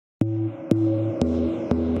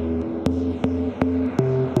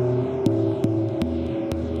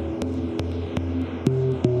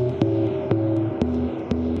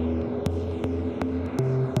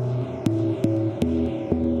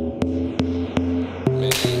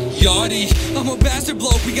Yachty. I'm a bastard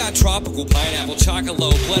bloke, we got tropical pineapple, chocolate,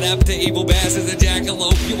 blood up to evil bastards, a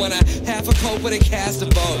jackalope. You want a half a coat with a cast of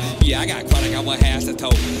boat? Yeah, I got chronic, I want half the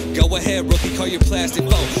toe. Go ahead, rookie, call your plastic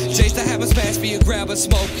boat. Chase the have a smash for you, grab a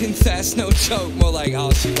smoke, confess, no choke, more like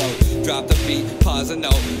all she wrote. Drop the beat, pause a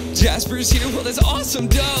note. Jasper's here, well that's awesome,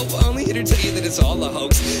 dope. Only here to tell you that it's all a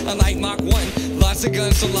hoax. Unlike Mach 1, lots of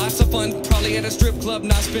guns, so lots of fun. Probably at a strip club,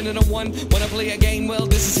 not spending a one. Wanna play a game? Well,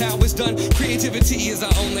 this is how it's done. Creativity is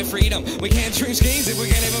our only freedom. We can't dream schemes if we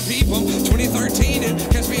can't even peep them. 2013 and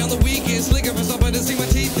catch me on the weekends, looking for something to see my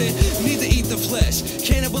teeth in. Need to eat the flesh.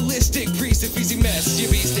 Cannibalistic priest, if easy mess.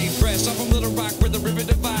 Your beat stay fresh. I'm from Little Rock where the river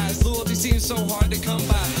divides. Loyalty seems so hard to come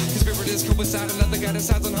by. Conspirators coincide, another guy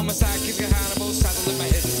decides on homicide. Keep your high on both sides and lift my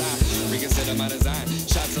head aside. Reconsider my design.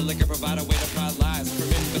 Shots of liquor provide a way to prod lies. From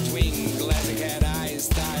in between glass and cat eyes,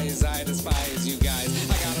 thighs, I despise you guys.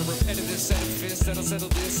 I got a repetitive set of fists that'll settle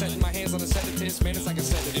this. Setting my hands on the sedatives, man, it's like a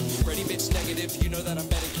sedative. Ready, bitch, negative. You know that I'm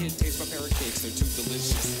better, kid. Taste my parrot cakes, they're too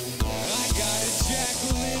delicious. I got a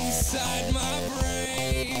jackal inside my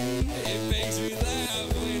brain. It makes me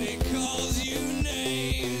laugh when it calls you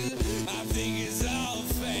names. I think it's all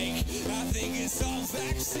fake. I think it's all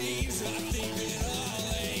vaccines. I think it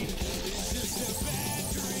all ain't. It's just a bad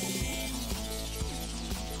dream.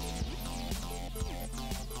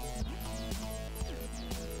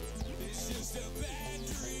 It's just a bad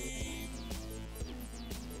dream.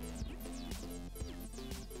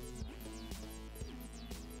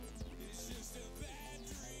 It's just a bad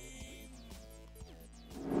dream.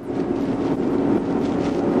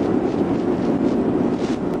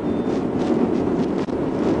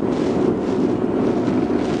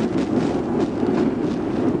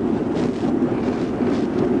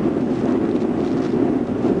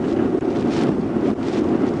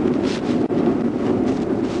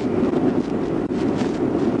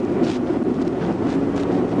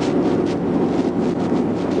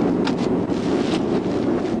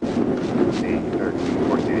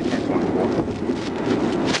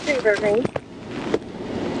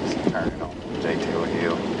 Turning on J-Tail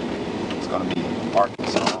Hill. It's going to be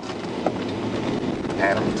Arkansas.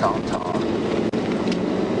 Adam Tom Tom.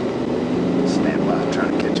 Stand by,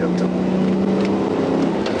 trying to catch up to him.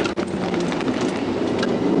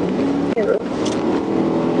 Hello.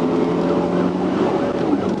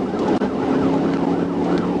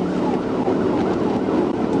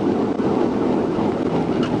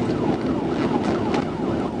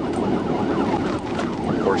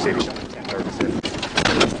 City, 1037.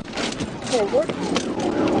 Hello.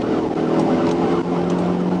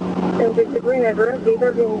 And with the green address, these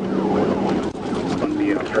are being... It's going to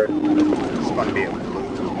be a hurt. It's going to be a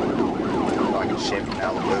blue. Like a Chevy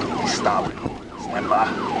Malibu. He's stopping. Stand by.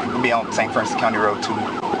 We'll be on St. Francis County Road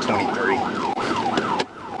 223.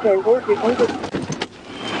 Okay, work it.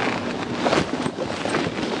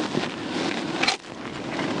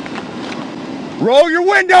 Roll your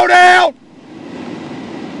window down!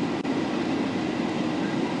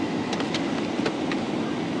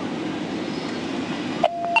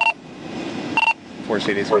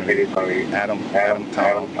 Cities, Adam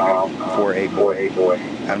Tom 48 boy.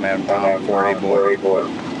 Adam Tom 48 boy.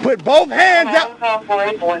 Put both hands out.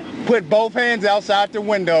 Put both hands outside the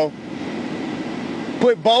window.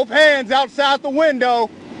 Put both hands outside the window.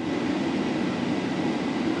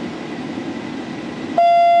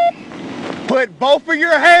 Put both of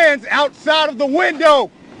your hands outside of the window.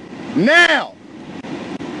 Now.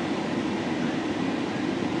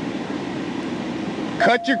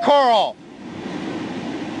 Cut your car off.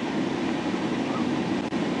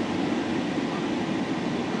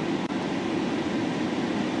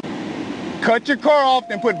 Cut your car off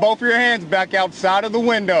and put both of your hands back outside of the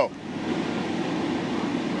window.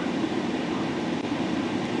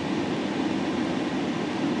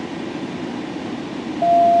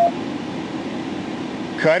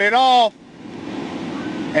 Cut it off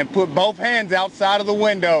and put both hands outside of the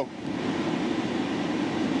window.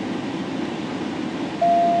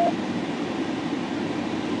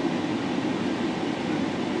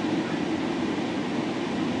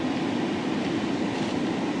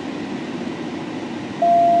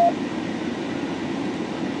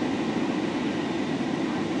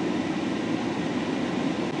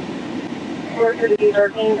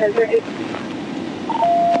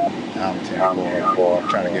 I'm 10-4.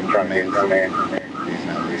 Trying to get him from man.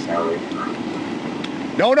 He's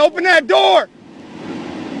not. Don't open that door!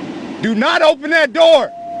 Do not open that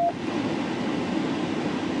door!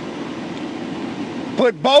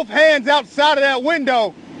 Put both hands outside of that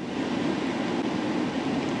window.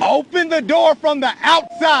 Open the door from the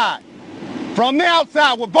outside. From the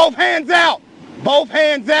outside with both hands out. Both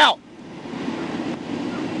hands out.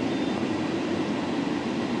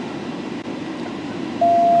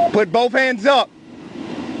 Put both hands up.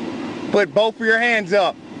 Put both of your hands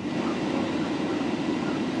up.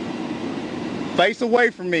 Face away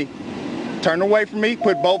from me. Turn away from me.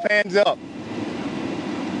 Put both hands up.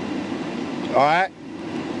 All right.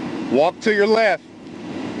 Walk to your left.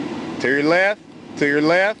 To your left. To your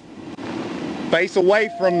left. Face away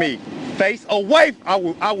from me. Face away. I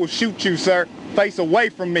will shoot you, sir. Face away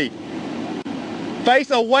from me.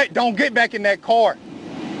 Face away. Don't get back in that car.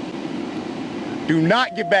 Do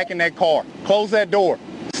not get back in that car. Close that door.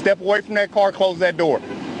 Step away from that car. Close that door.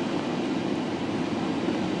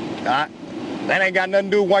 All right. That ain't got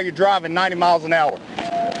nothing to do while you're driving 90 miles an hour.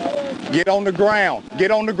 Get on the ground.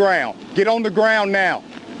 Get on the ground. Get on the ground now.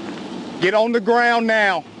 Get on the ground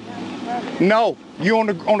now. No, you on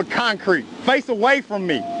the concrete. Face away from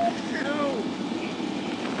me.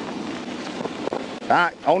 All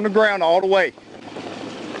right, on the ground all the way.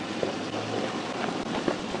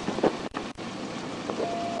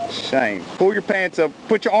 Shame. Pull your pants up.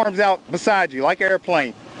 Put your arms out beside you like an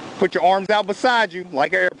airplane. Put your arms out beside you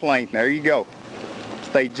like an airplane. There you go.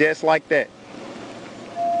 Stay just like that.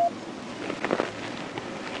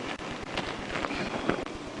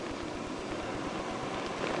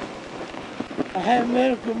 I have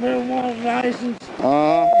medical marijuana license,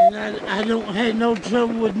 and I don't have no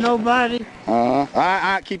trouble with nobody. All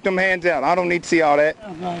right, keep them hands out. I don't need to see all that.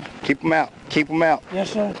 Okay. Keep them out. Keep them out.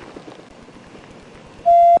 Yes, sir.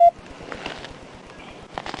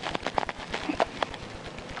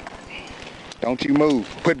 Don't you move.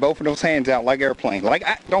 Put both of those hands out like airplane. Like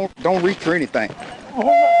don't reach for anything.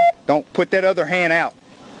 Don't put that other hand out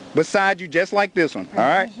beside you, just like this one. All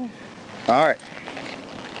right. All right.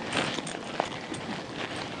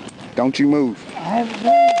 Don't you move. I haven't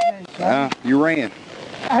done anything, sir. You ran.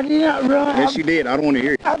 I did not run. Yes, you did. I don't want to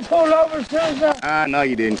hear it. I pulled over as soon as I... No,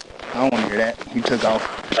 you didn't. I don't want to hear that. You took off.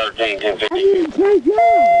 13, 10, I didn't take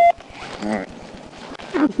off. All right.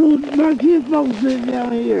 I pulled my kinfolk sitting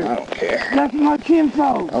down here. I don't care. That's my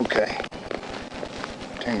kinfolk. Okay.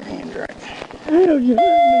 Turn your hands right. Hell, you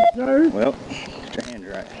hurt me, sir. Well, get your hands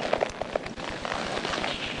right.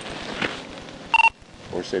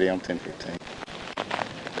 Fort City on 1015.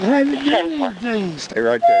 I haven't done anything. Stay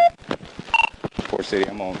right there. Fort City,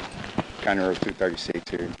 I'm on County Road 236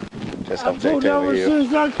 here. Just off I pulled over as soon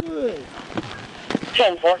as I could.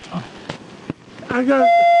 10-4.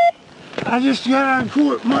 I just got out of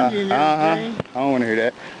court Monday and everything. I don't want to hear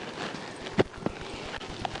that.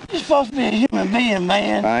 You're supposed to be a human being,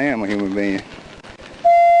 man. I am a human being.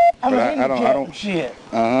 I'm But a I don't. shit.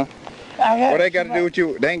 What they got to do with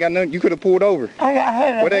you? They ain't got nothing. You could have pulled over.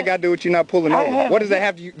 What they got to do with you not pulling over? What does that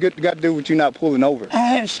have got to do with you not pulling over? I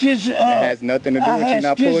have schizophrenia. It has nothing to do with you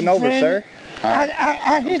not pulling over, sir.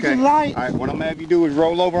 I hit the light. All right, what I'm gonna have you do is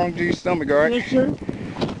roll over onto your stomach, all right? Yes, sir.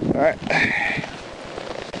 All right.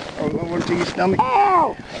 Roll over to your stomach. Ow!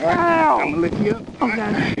 All right. Ow! I'm gonna lift you up.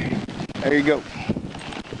 Okay. There you go.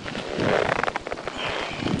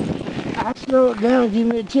 I slowed down, give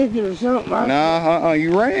me a ticket or something. No,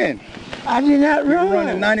 you ran. I did not You run. were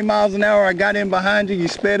running 90 miles an hour. I got in behind you. You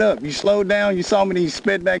sped up. You slowed down. You saw me, then you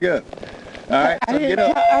sped back up. All right, so get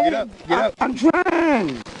up. Get up. Get up. I'm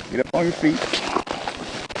trying. Get up on your feet.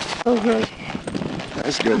 Okay.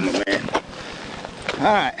 That's good, my man. All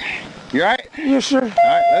right. You all right? Yes, sir. All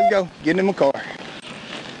right, let's go. Get in my car.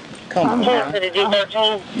 Come on, man.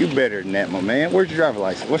 You better than that, my man. Where's your driver's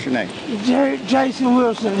license? What's your name? Jason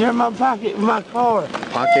Wilson. They're in my pocket, my car.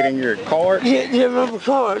 Pocket in your car? Yeah, they're in my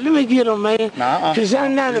car. Let me get them, man. Nah, because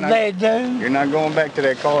I'm not a bad dude. You're not going back to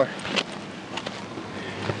that car.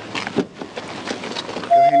 Go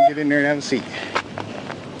ahead and get in there and have a seat.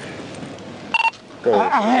 Go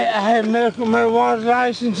ahead. I had medical marijuana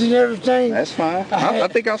license and everything. That's fine. I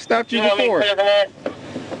think I stopped you before.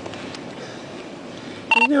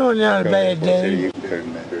 You know I'm not a bad dude.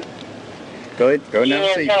 Go ahead. Go and have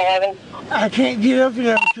a seat. I can't get up in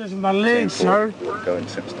there because my legs hurt. Go ahead and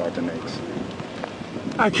start the next.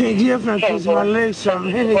 I can't get up there because my legs hurt.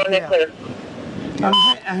 I'm handicapped.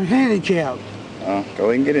 I'm handicapped. Go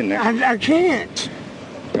ahead and get in there. I can't.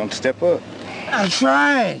 You want to step up? I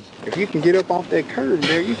tried. If you can get up off that curb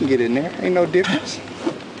there, you can get in there. Ain't no difference.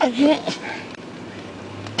 I can't.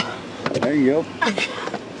 There you go.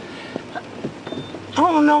 I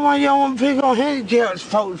don't know why y'all want to pick on handicapped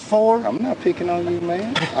folks for. I'm not picking on you,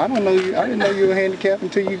 man. I don't know you. I didn't know you were handicapped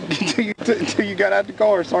until you got out the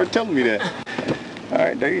car and started telling me that. All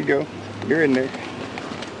right, there you go. You're in there.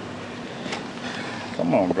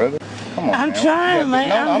 Come on, brother. Come on. I'm trying, man.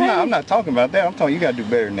 No, I'm not talking about that. I'm talking. You got to do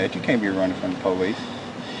better than that. You can't be running from the police.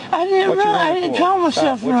 I didn't run. I didn't call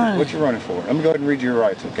myself running. What you running for? Let me go ahead and read your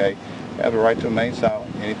rights, okay? You have the right to remain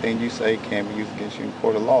silent. Anything you say can be used against you in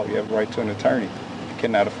court of law. You have the right to an attorney. If you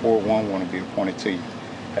cannot afford one, one will be appointed to you.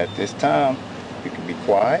 At this time, you can be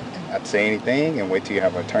quiet, not say anything, and wait till you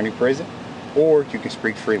have an attorney present, or you can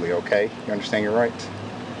speak freely, okay? You understand your rights?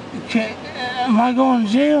 Okay, am I going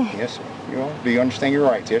to jail? Yes, sir. Do you understand your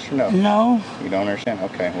rights, yes or no? No. You don't understand?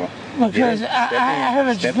 Okay, well. Because I have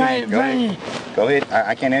a training. Go ahead.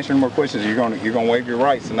 I can't answer any more questions. You're gonna waive your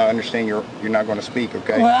rights and not understand you're not gonna speak,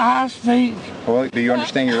 okay? Well, I speak. Well, do you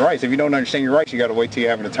understand your rights? If you don't understand your rights, you gotta wait till you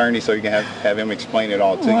have an attorney so you can have him explain it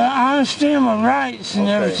all to you. Well, I understand my rights and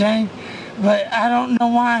everything, but I don't know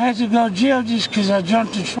why I had to go to jail just because I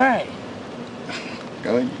jumped the track.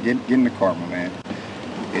 Go ahead, get in the car, my man.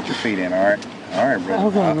 Get your feet in, all right? All right, brother.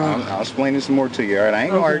 Okay, I'll explain this some more to you, all right? I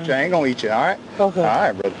ain't gonna hurt you. I ain't gonna eat you, all right? Okay. All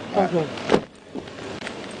right, brother. All right. Okay.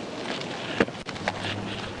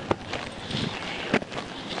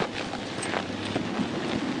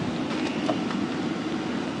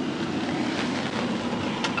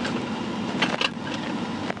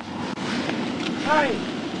 Hey,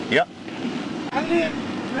 Yep. I live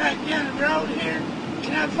right down the road here.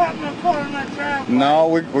 Can I park my car in my driveway? No,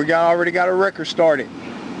 we already got a record started.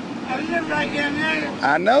 I live right down there.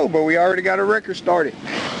 I know, but we already got a record started.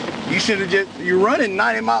 You should have you're running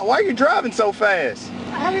 90 miles. Why are you driving so fast?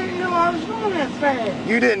 I didn't know I was going that fast.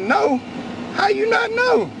 You didn't know? How you not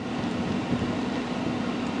know?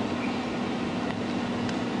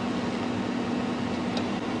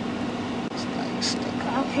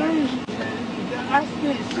 I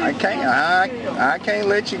can't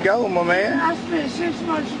let you go, my man. I spent 6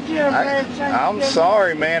 months in jail. I'm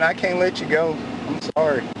sorry, man. I can't let you go. I'm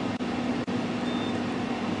sorry.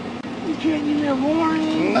 You can't give me a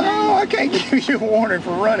warning? No, I can't give you a warning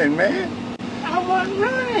for running, man. I wasn't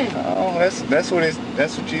running. Oh, that's what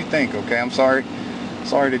you think, okay? I'm sorry.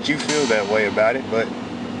 Sorry that you feel that way about it, but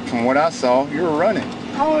from what I saw, you were running.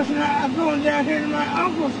 I was not. I'm going down here to my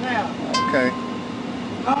uncle's house. Okay.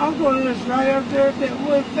 My uncle lives right up there at that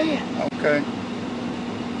wood fence. Okay.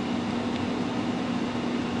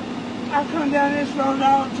 I come down this road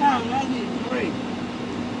all the time and I get free.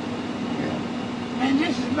 Yeah. Man,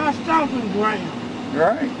 this is my stomping ground.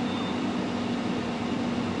 Right.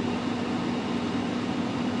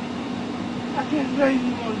 I can't believe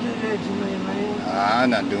you want to do that to me, man. I'm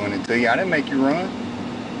not doing it to you. I didn't make you run.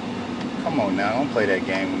 Come on now, don't play that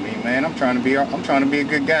game with me, man. I'm trying to be a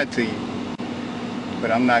good guy to you. But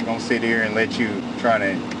I'm not gonna sit here and let you try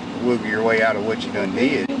to wiggle your way out of what you done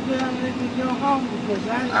did. You better let me go home because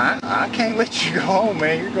I can't let you go home,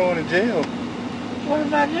 man. You're going to jail. What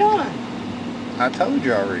have I done? I told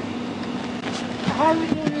you already. I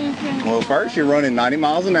haven't done anything. Well, first you're running 90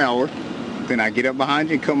 miles an hour. Then I get up behind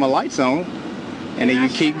you and cut my lights on. And then you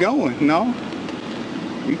keep going. No.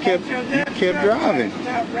 You kept driving.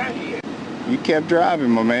 Stop right here. You kept driving,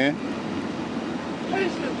 my man.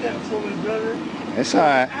 Please look out for me, brother. That's all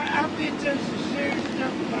right. I've been through some serious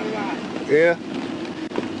stuff in my life. Yeah.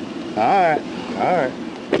 All right. All right.